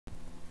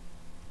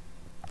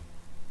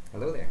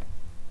Hello there.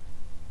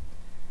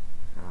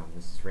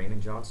 This is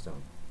Raymond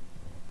Johnstone.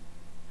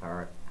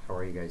 How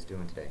are you guys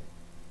doing today?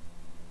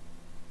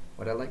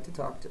 What I'd like to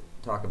talk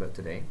about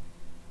today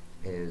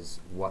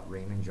is what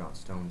Raymond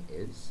Johnstone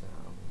is.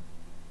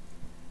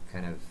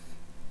 Kind of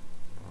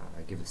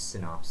give a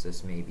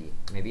synopsis,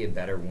 maybe a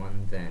better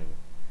one than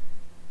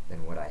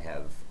what I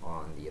have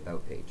on the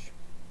About page.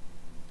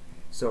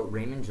 So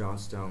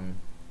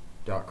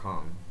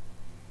RaymondJohnstone.com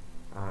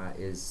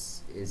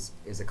is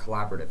a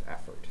collaborative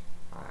effort.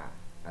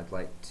 I'd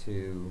like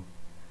to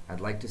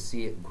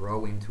see it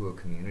grow into a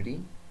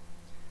community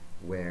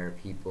where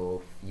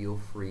people feel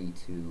free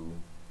to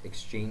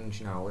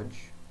exchange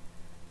knowledge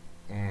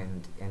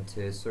and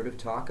to sort of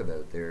talk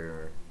about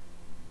their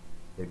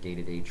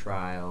day-to-day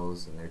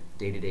trials and their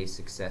day-to-day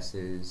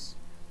successes.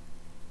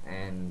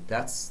 And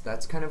that's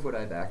kind of what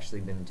I've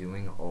actually been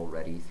doing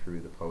already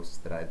through the posts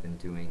that I've been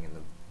doing and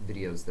the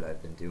videos that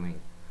I've been doing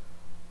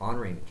on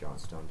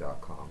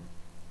RaymondJohnstone.com.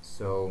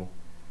 So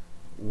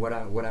what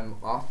I'm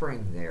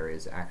offering there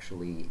is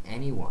actually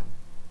anyone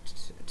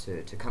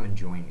to come and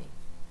join me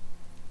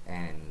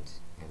and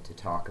to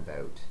talk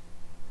about,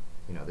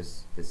 you know,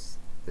 this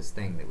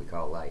thing that we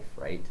call life,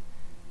 right?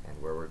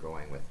 And where we're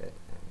going with it,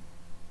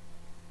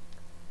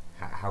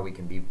 and how we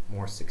can be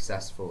more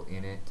successful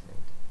in it,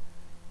 and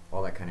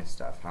all that kind of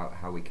stuff.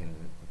 How we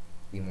can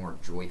be more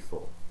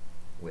joyful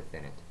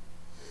within it.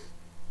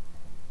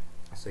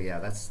 So yeah,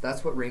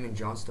 that's what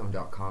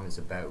RaymondJohnstone.com is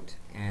about.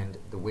 And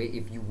the way,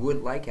 if you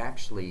would like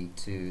actually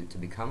to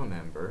become a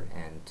member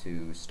and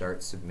to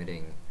start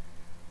submitting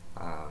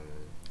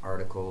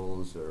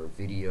articles or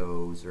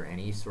videos or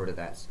any sort of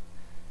that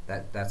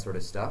sort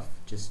of stuff,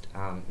 just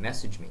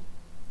message me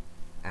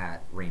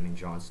at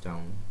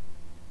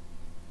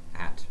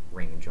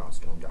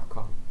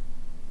RaymondJohnstone@RaymondJohnstone.com.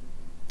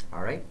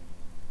 All right,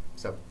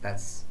 so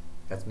that's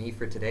me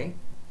for today.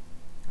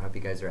 I hope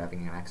you guys are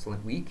having an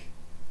excellent week,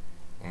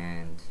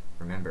 and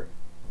remember,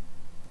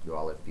 you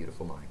all have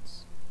beautiful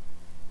minds.